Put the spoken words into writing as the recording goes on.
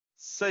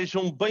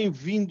Sejam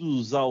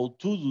bem-vindos ao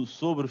Tudo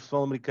sobre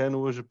Futebol Americano,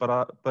 hoje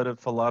para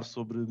falar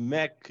sobre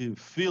Mac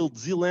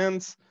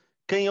Fields-Lance,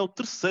 quem é o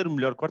terceiro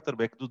melhor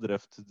quarterback do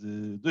draft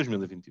de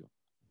 2021.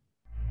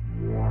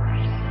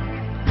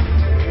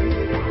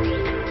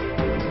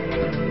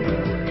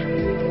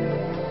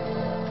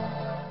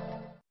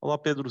 Olá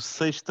Pedro,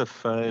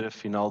 sexta-feira,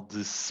 final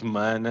de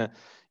semana,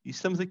 e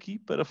estamos aqui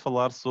para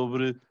falar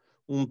sobre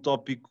um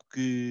tópico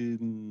que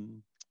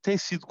tem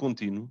sido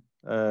contínuo,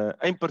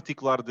 em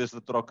particular desde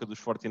a troca dos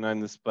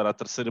 49ers para a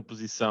terceira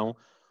posição,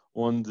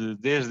 onde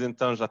desde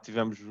então já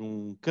tivemos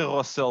um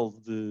carrossel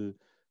de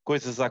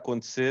coisas a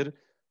acontecer,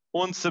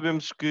 onde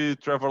sabemos que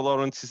Trevor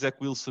Lawrence e Zach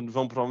Wilson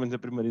vão provavelmente na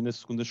primeira e na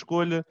segunda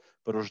escolha,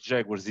 para os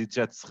Jaguars e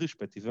Jets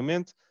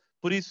respectivamente.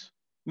 Por isso,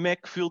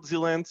 Mac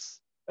Fields-Lance.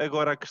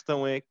 Agora a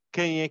questão é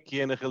quem é que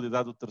é na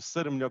realidade o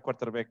terceiro melhor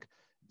quarterback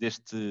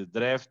deste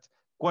draft,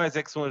 quais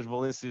é que são as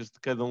valências de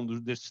cada um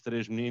destes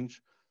três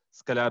meninos.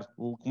 Se calhar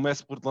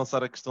começo por te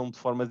lançar a questão de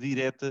forma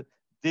direta,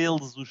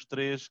 deles os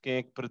três, quem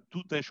é que para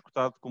tu tens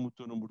escutado como o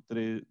teu número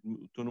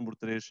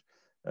 3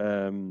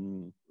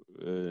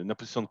 na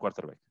posição de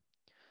quarterback?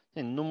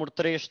 Sim, número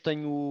 3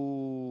 tenho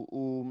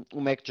o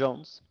Mac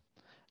Jones,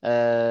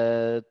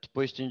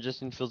 depois tenho o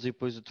Justin Fields e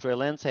depois o Trey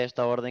Lance. É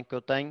esta a ordem que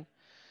eu tenho.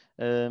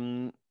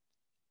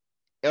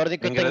 É a ordem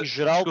que eu tenho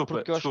geral,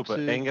 porque eu acho que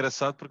é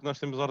engraçado porque nós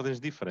temos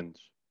ordens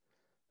diferentes.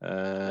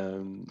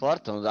 Claro,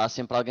 então há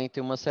sempre alguém que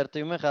tem uma certa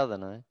e uma errada,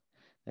 não é?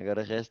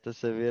 Agora resta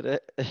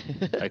saber.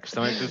 A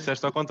questão é que tu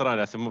disseste ao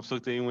contrário. Há sempre uma pessoa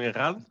que tem um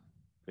errado,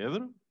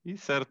 Pedro, e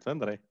certo,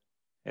 André.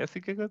 É assim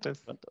que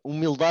acontece. Pronto,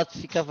 humildade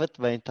ficava-te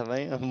bem, está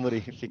bem,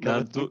 Amorim?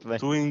 Ficava-te muito bem.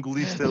 Tu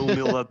engoliste a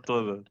humildade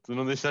toda. Tu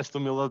não deixaste a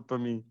humildade para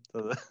mim.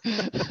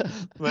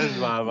 Mas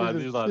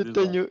diz lá.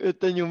 Eu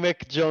tenho o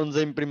Mac Jones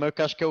em primeiro,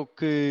 que acho que é o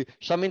que,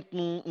 especialmente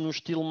num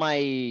estilo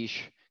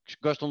mais que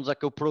gostam de usar,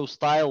 que é o Pro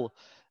Style.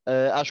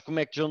 Acho que o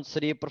Mac Jones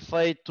seria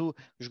perfeito,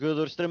 um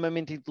jogador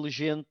extremamente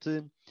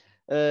inteligente.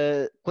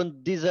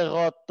 Quando diz a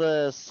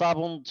rota, sabe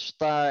onde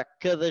está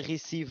cada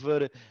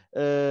receiver,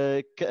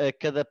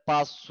 cada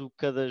passo,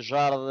 cada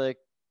jarda,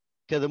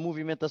 cada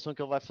movimentação que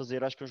ele vai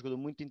fazer. Acho que é um jogador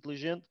muito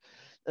inteligente.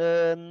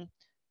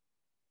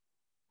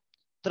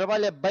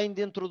 Trabalha bem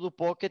dentro do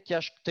pocket e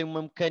acho que tem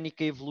uma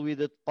mecânica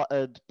evoluída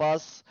de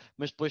passe,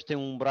 mas depois tem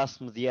um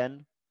braço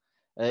mediano.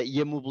 E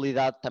a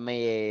mobilidade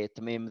também é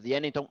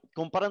mediana. Então,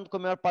 comparando com a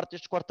maior parte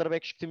destes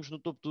quarterbacks que temos no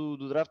topo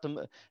do draft,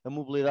 a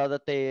mobilidade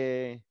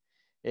até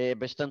é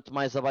bastante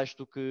mais abaixo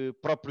do que o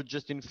próprio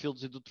Justin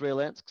Fields e do Trey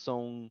Lance, que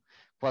são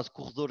quase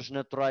corredores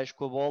naturais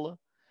com a bola.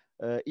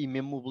 E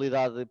mesmo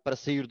mobilidade para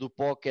sair do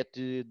pocket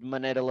de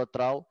maneira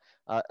lateral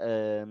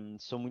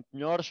são muito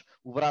melhores.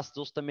 O braço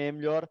deles também é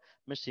melhor,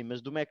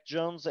 mas do Mac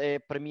Jones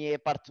para mim é a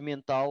parte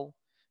mental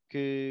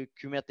que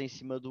o mete em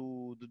cima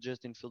do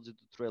Justin Fields e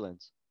do Trey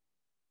Lance.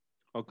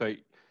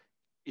 Ok.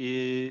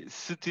 E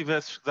se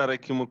tivesses que dar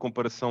aqui uma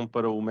comparação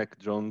para o Mac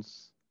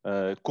Jones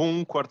com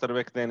um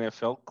quarterback da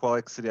NFL, qual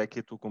é que seria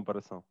aqui a tua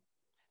comparação?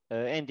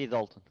 Andy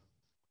Dalton.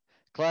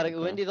 Claro, okay.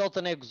 O Andy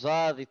Dalton é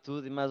gozado e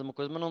tudo e mais uma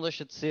coisa, mas não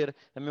deixa de ser,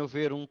 a meu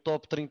ver, um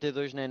top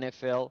 32 na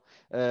NFL.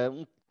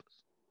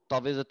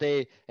 Talvez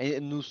até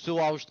no seu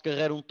auge de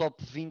carreira um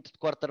top 20 de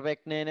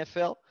quarterback na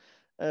NFL.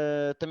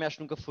 Também acho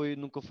que nunca foi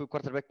o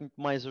quarterback muito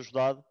mais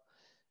ajudado.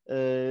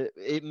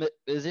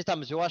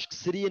 Mas eu acho que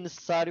seria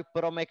necessário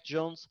para o Mac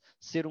Jones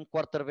ser um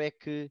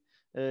quarterback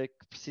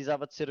que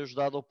precisava de ser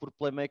ajudado ou por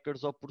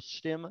playmakers ou por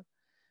sistema.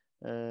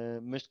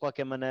 Mas de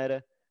qualquer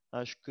maneira,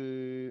 acho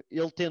que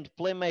ele tendo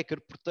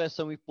playmaker,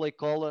 proteção e play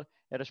caller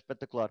era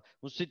espetacular.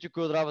 Um sítio que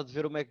eu adorava de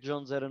ver o Mac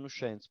Jones era no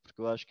Saints, porque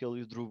eu acho que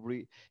ele e o Drew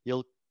Brees,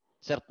 ele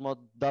de certo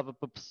modo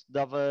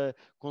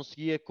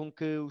conseguia com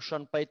que o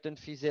Sean Payton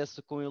fizesse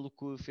com ele o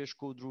que fez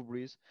com o Drew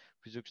Brees.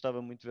 Por isso eu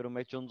gostava muito de ver o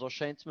Mac Jones aos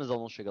Saints, mas ele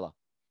não chega lá.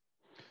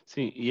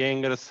 Sim, e é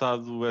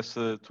engraçado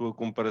essa tua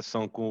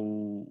comparação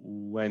com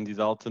o Andy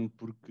Dalton,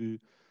 porque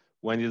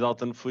o Andy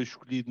Dalton foi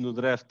escolhido no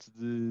draft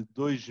de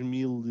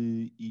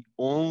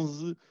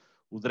 2011,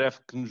 o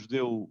draft que nos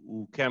deu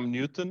o Cam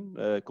Newton,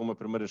 como a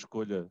primeira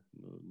escolha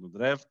no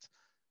draft.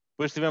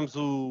 Depois tivemos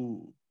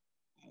o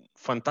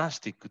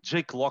fantástico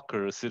Jake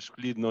Locker a ser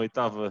escolhido na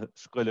oitava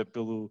escolha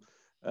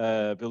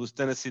pelos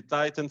Tennessee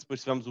Titans.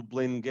 Depois tivemos o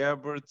Blaine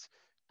Gabbert,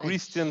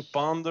 Christian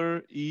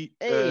Ponder e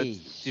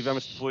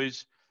tivemos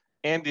depois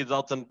Andy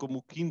Dalton como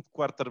o quinto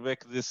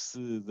quarterback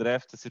desse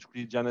draft, a ser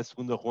escolhido já na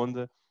segunda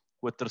ronda,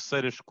 com a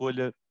terceira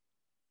escolha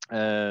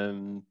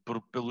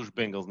pelos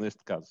Bengals,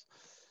 neste caso.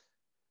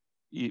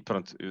 E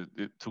pronto,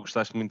 tu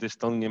gostaste muito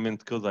deste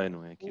alinhamento que eu dei,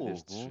 não é? Aqui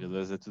destes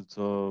jogadores, é tudo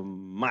só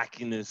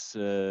máquinas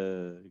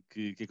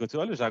que aconteceu.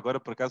 Olha, já agora,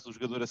 por acaso, o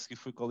jogador a seguir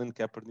foi Colin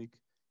Kaepernick.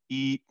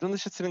 E não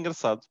deixa de ser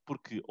engraçado,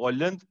 porque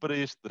olhando para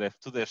este draft,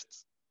 tu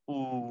deste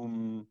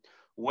o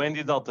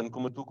Andy Dalton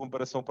como a tua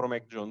comparação para o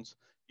Mac Jones.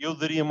 Eu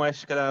daria mais,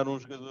 se calhar, um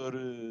jogador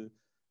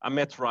a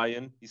Matt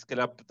Ryan, e se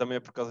calhar também é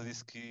por causa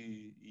disso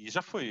que... E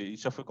já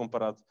foi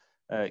comparado,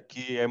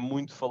 que é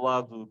muito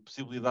falado,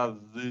 possibilidade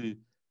de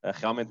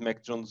realmente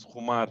Mac Jones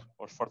rumar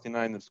aos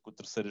 49ers com a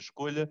terceira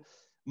escolha.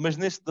 Mas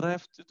neste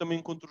draft eu também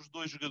encontro os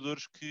dois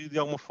jogadores que de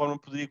alguma forma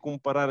poderia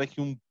comparar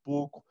aqui um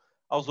pouco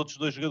aos outros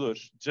dois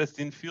jogadores.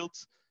 Justin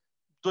Fields,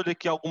 dou-lhe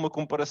aqui alguma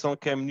comparação a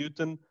Cam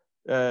Newton,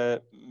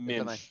 Eu também.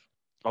 menos,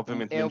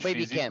 obviamente É o menos Baby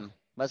físico. Cam.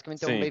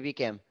 Basicamente é um Sim, Baby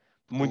Cam.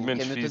 Porque muito o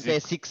menos Cam Newton é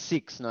físico.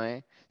 6'6", não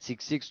é?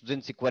 6'6",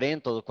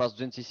 240 ou quase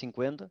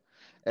 250.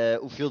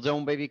 O Fields é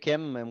um Baby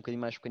Cam, é um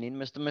bocadinho mais pequenino,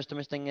 mas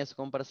também tem essa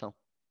comparação.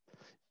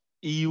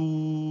 E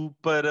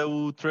para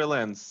o Trey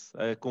Lance,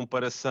 a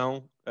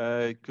comparação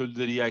que eu lhe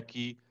daria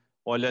aqui,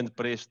 olhando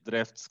para este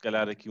draft, se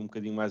calhar aqui um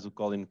bocadinho mais o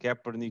Colin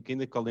Kaepernick,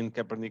 ainda que Colin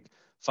Kaepernick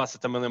faça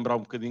também lembrar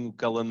um bocadinho o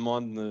Kellen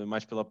Mond,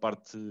 mais pela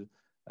parte,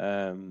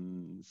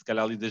 se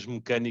calhar ali das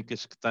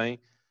mecânicas que tem,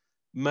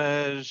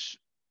 mas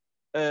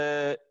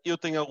eu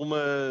tenho alguma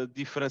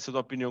diferença de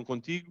opinião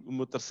contigo. O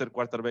meu terceiro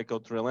quarterback é o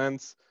Trey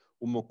Lance,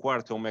 o meu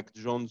quarto é o Mac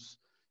Jones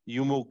e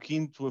o meu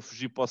quinto, a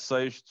fugir para o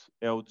sexto,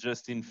 é o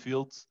Justin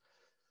Fields.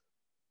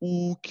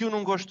 O que eu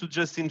não gosto do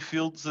Justin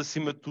Fields,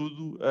 acima de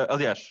tudo,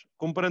 aliás,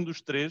 comparando os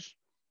três,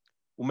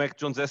 o Mac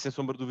Jones é sem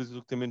sombra de dúvidas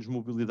o que tem menos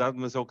mobilidade,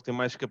 mas é o que tem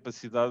mais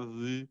capacidade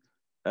de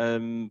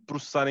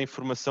processar a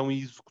informação e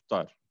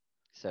executar.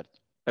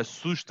 Certo.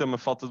 Assusta-me a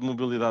falta de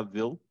mobilidade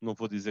dele, não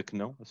vou dizer que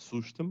não,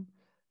 assusta-me,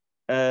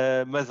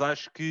 mas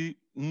acho que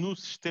no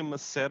sistema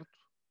certo,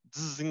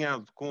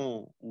 desenhado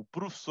com o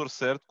professor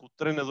certo, com o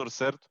treinador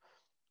certo,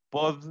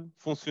 pode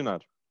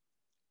funcionar.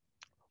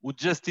 O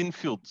Justin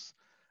Fields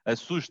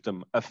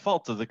assusta-me a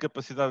falta da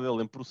capacidade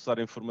dele em processar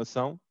a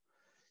informação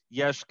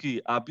e acho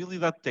que a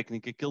habilidade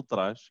técnica que ele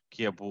traz,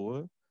 que é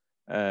boa,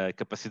 a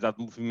capacidade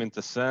de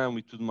movimentação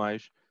e tudo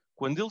mais,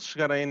 quando ele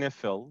chegar à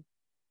NFL,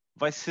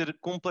 vai ser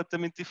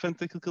completamente diferente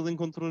daquilo que ele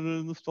encontrou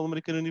no futebol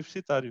americano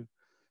universitário.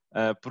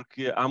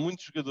 Porque há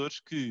muitos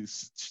jogadores que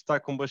se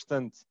destacam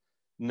bastante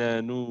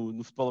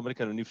no futebol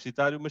americano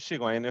universitário, mas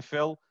chegam à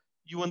NFL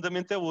e o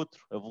andamento é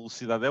outro, a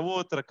velocidade é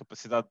outra, a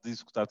capacidade de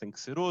executar tem que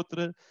ser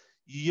outra,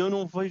 e eu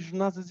não vejo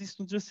nada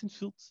disso no Justin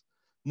Fields.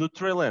 No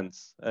Trey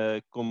Lance,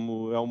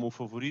 como é o meu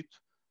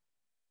favorito,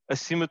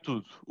 acima de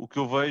tudo, o que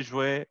eu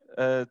vejo é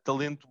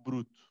talento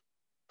bruto.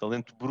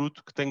 Talento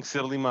bruto que tem que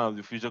ser limado.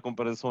 Eu fiz a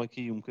comparação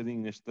aqui um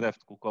bocadinho neste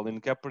draft com o Colin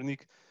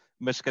Kaepernick,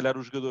 mas se calhar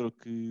o jogador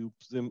que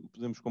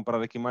podemos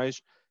comparar aqui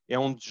mais é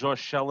um de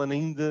Josh Allen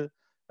ainda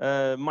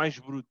mais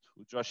bruto.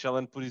 O Josh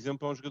Allen, por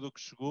exemplo, é um jogador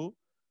que chegou,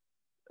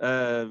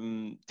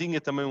 tinha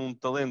também um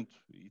talento,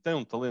 e tem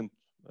um talento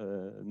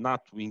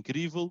nato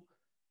incrível,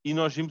 e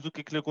nós vimos o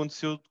que é que lhe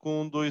aconteceu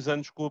com 2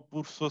 anos com o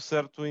professor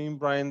certo em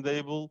Brian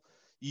Dable,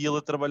 e ele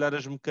a trabalhar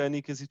as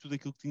mecânicas e tudo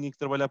aquilo que tinha que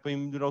trabalhar para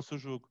melhorar o seu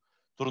jogo.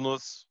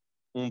 Tornou-se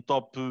um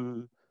top.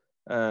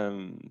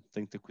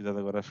 Tenho que ter cuidado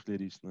agora a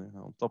escolher isto, não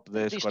é? Um top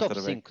 10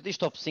 quarterback. Diz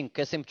top 5,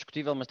 que é sempre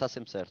discutível, mas está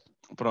sempre certo.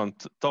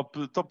 Pronto,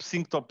 top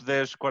 5, top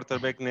 10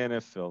 quarterback na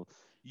NFL.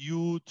 E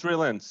o Trey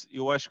Lance,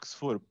 eu acho que se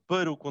for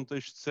para o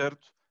contexto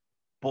certo,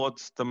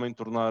 pode-se também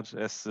tornar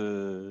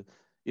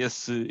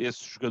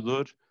esse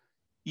jogador.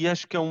 E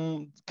acho que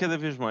cada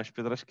vez mais,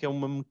 Pedro, acho que é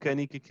uma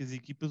mecânica que as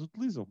equipas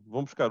utilizam.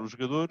 Vão buscar o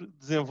jogador,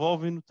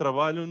 desenvolvem-no,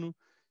 trabalham-no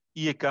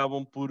e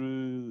acabam por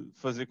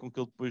fazer com que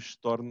ele depois se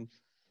torne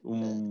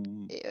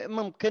um. É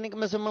uma mecânica,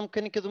 mas é uma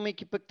mecânica de uma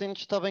equipa que tem de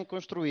estar bem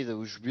construída.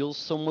 Os Bills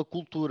são uma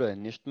cultura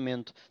neste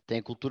momento. Tem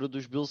a cultura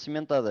dos Bills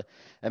cimentada.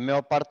 A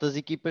maior parte das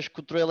equipas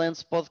que o Trey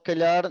Lance pode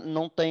calhar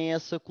não tem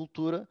essa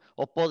cultura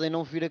ou podem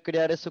não vir a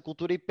criar essa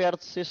cultura e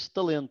perde-se esse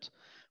talento.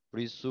 Por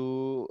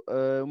isso,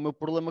 o meu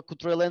problema com o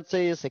Trey Lance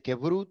é esse, é que é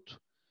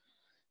bruto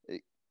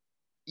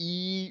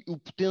e o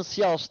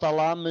potencial está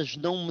lá, mas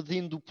não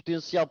medindo o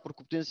potencial,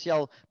 porque o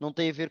potencial não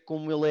tem a ver com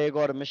como ele é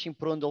agora, mas sim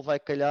por onde ele vai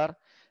calhar,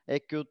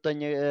 é que eu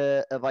tenho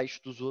abaixo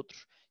dos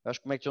outros. Eu acho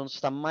que o Mac Jones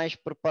está mais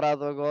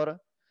preparado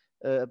agora,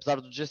 apesar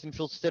do Justin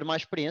Fields ter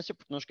mais experiência,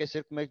 porque não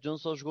esquecer que o Mac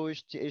Jones só jogou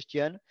este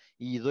ano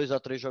e 2 ou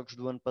 3 jogos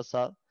do ano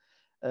passado.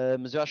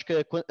 Mas eu acho que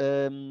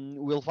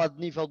o elevado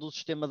nível do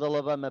sistema da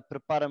Alabama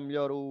prepara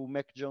melhor o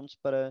Mac Jones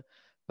para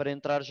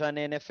entrar já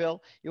na NFL.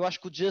 Eu acho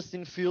que o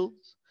Justin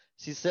Fields,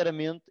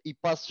 sinceramente, e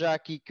passo já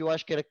aqui que eu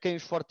acho que era quem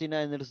os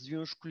 49ers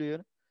deviam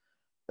escolher,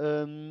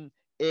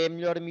 é a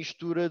melhor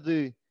mistura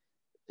de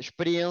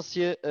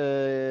experiência,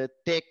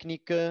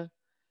 técnica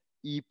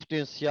e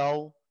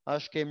potencial.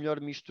 Acho que é a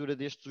melhor mistura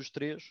destes os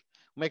três.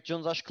 O Mac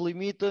Jones acho que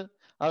limita.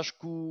 Acho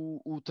que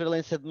o Trey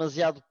Lance é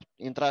demasiado,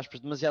 entre aspas,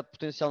 demasiado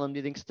potencial na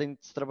medida em que se tem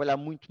de se trabalhar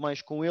muito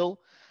mais com ele.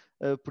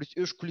 Por isso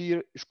eu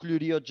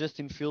escolheria o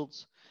Justin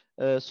Fields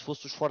se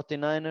fosse os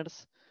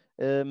 49ers.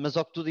 Mas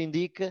ao que tudo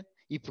indica,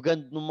 e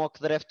pegando no mock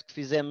draft que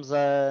fizemos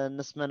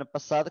na semana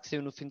passada, que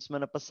saiu no fim de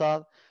semana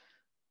passado,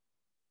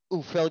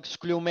 o Félix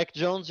escolheu o Mac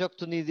Jones e ao que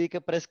tudo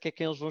indica, parece que é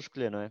quem eles vão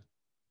escolher, não é?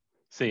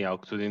 Sim, ao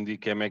que tudo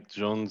indica é Mac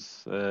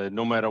Jones,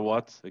 no matter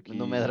what,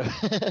 Não aqui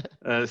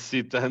era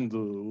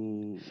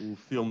citando o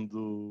filme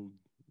do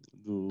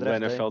draft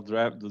day. NFL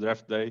Draft, do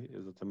Draft Day,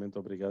 exatamente,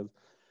 obrigado.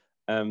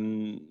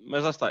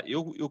 Mas lá está,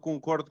 eu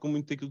concordo com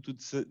muito daquilo que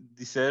tu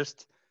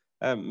disseste,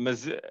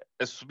 mas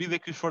a subida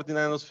que os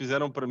 49ers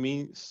fizeram para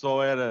mim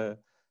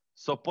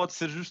só pode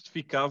ser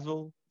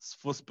justificável se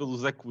fosse pelo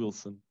Zach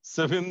Wilson.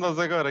 Sabendo nós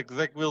agora que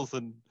Zach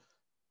Wilson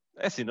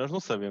É assim, nós não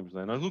sabemos,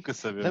 não é? Nós nunca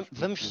sabemos.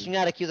 Vamos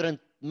sonhar aqui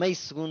durante meio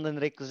segundo,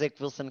 André, que o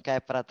Zach Wilson cai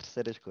para a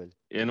terceira escolha.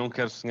 Eu não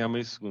quero sonhar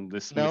meio segundo.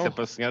 Se Não? me disser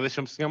para sonhar,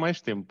 deixa-me sonhar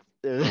mais tempo.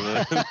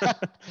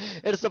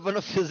 Era só para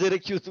não fazer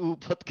aqui o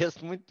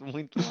podcast muito,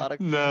 muito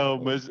largo.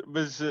 Não,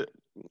 mas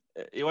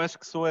eu acho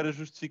que só era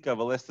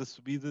justificável esta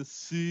subida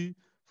se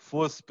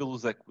fosse pelo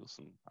Zach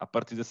Wilson. À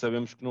partida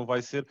sabemos que não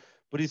vai ser.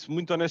 Por isso,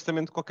 muito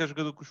honestamente, qualquer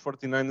jogador que os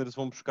 49ers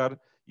vão buscar,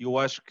 eu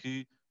acho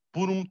que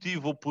por um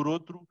motivo ou por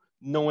outro,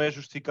 não é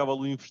justificável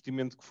o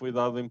investimento que foi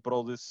dado em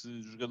prol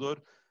desse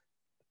jogador.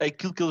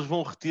 Aquilo que eles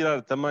vão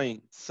retirar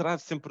também será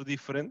sempre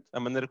diferente, a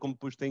maneira como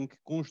depois têm que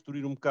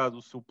construir um bocado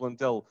o seu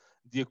plantel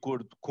de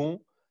acordo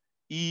com.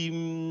 E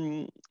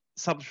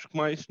sabes o que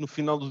mais? No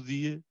final do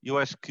dia, eu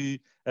acho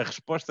que a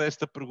resposta a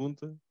esta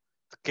pergunta,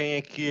 de quem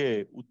é que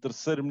é o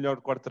terceiro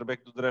melhor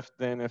quarterback do draft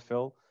da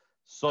NFL,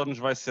 só nos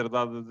vai ser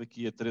dada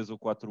daqui a 3 ou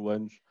 4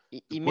 anos.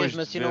 E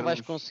mesmo assim não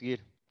vais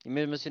conseguir. E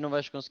mesmo assim não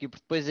vais conseguir,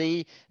 porque depois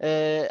aí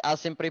há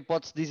sempre a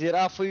hipótese de dizer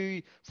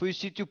foi o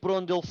sítio por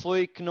onde ele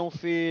foi que não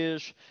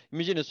fez...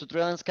 Imagina, se o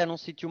Trey Lance cai num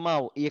sítio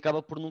mau e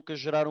acaba por nunca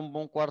gerar um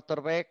bom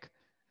quarterback,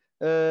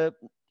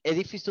 é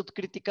difícil de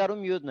criticar o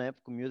miúdo, não é?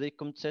 Porque o miúdo,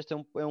 como disseste,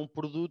 é um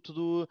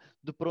produto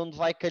de por onde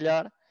vai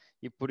calhar.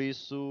 E por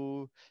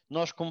isso,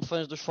 nós como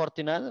fãs dos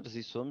 49ers,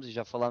 e somos, e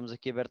já falámos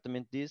aqui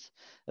abertamente disso,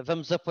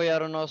 vamos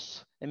apoiar o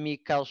nosso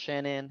amigo Kyle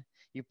Shanahan,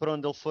 e por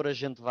onde ele for a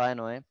gente vai,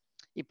 não é?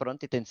 E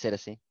pronto, e tem de ser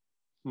assim.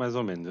 Mais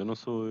ou menos, eu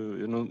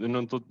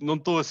não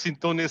estou assim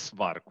tão nesse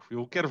barco.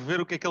 Eu quero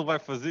ver o que é que ele vai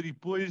fazer e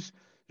depois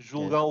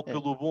julgá-lo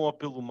pelo bom ou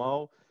pelo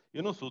mau.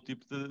 Eu não sou o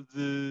tipo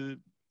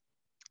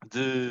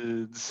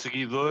de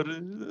seguidor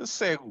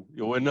cego.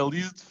 Eu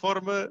analiso de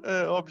forma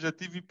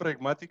objetiva e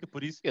pragmática,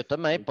 por isso. Eu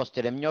também posso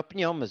ter a minha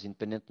opinião, mas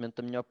independentemente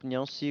da minha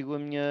opinião, sigo a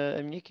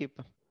minha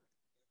equipa.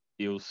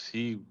 Eu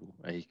sigo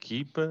a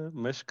equipa,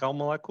 mas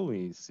calma lá com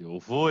isso. Eu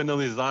vou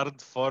analisar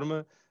de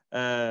forma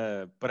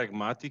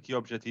pragmática e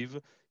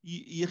objetiva.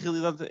 E a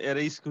realidade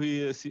era isso que eu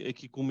ia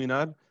aqui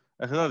culminar.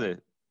 A realidade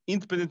é,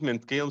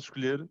 independentemente de quem ele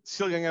escolher,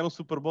 se ele ganhar um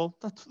Super Bowl,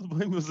 está tudo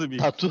bem, meus amigos.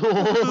 Está tudo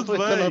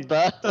bem.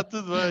 Está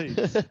tudo bem.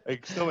 A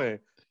questão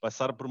é,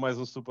 passar por mais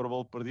um Super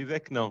Bowl perdido é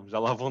que não. Já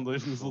lá vão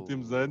 2 nos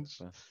últimos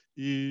anos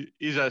e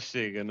já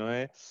chega, não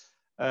é?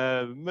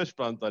 Mas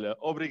pronto, olha,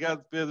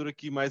 obrigado Pedro,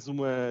 aqui mais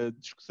uma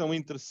discussão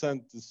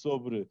interessante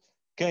sobre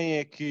quem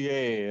é que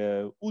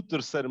é o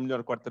terceiro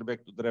melhor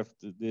quarterback do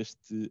draft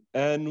deste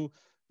ano.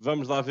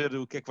 Vamos lá ver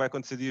o que é que vai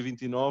acontecer dia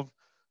 29.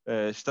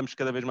 Estamos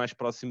cada vez mais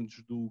próximos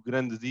do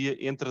grande dia.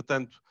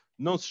 Entretanto,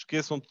 não se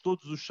esqueçam,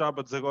 todos os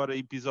sábados agora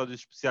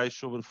episódios especiais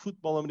sobre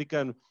futebol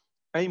americano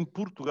em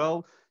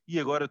Portugal e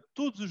agora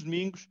todos os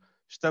domingos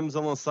estamos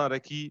a lançar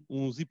aqui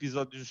uns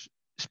episódios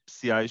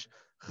especiais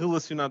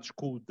relacionados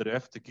com o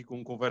draft, aqui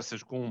com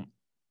conversas com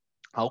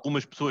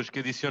algumas pessoas que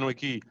adicionam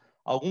aqui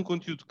algum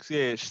conteúdo que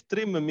é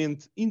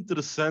extremamente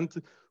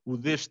interessante. O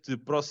deste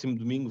próximo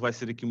domingo vai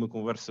ser aqui uma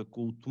conversa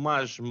com o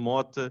Tomás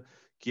Mota,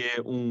 que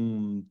é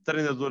um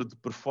treinador de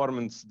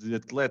performance de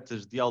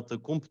atletas de alta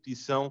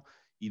competição,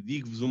 e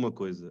digo-vos uma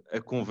coisa,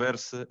 a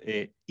conversa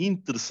é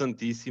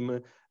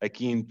interessantíssima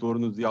aqui em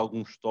torno de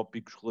alguns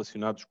tópicos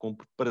relacionados com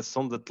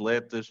preparação de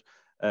atletas,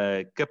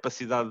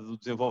 capacidade do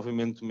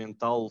desenvolvimento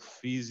mental,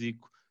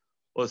 físico.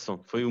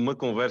 Ouçam, foi uma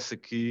conversa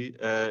que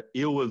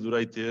eu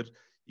adorei ter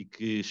e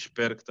que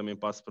espero que também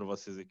passe para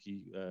vocês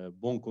aqui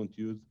bom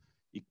conteúdo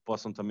e que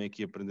possam também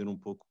aqui aprender um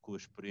pouco com a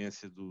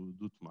experiência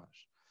do Tomás.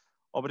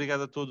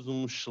 Obrigado a todos,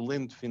 um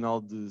excelente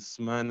final de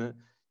semana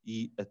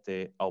e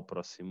até ao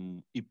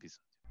próximo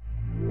episódio.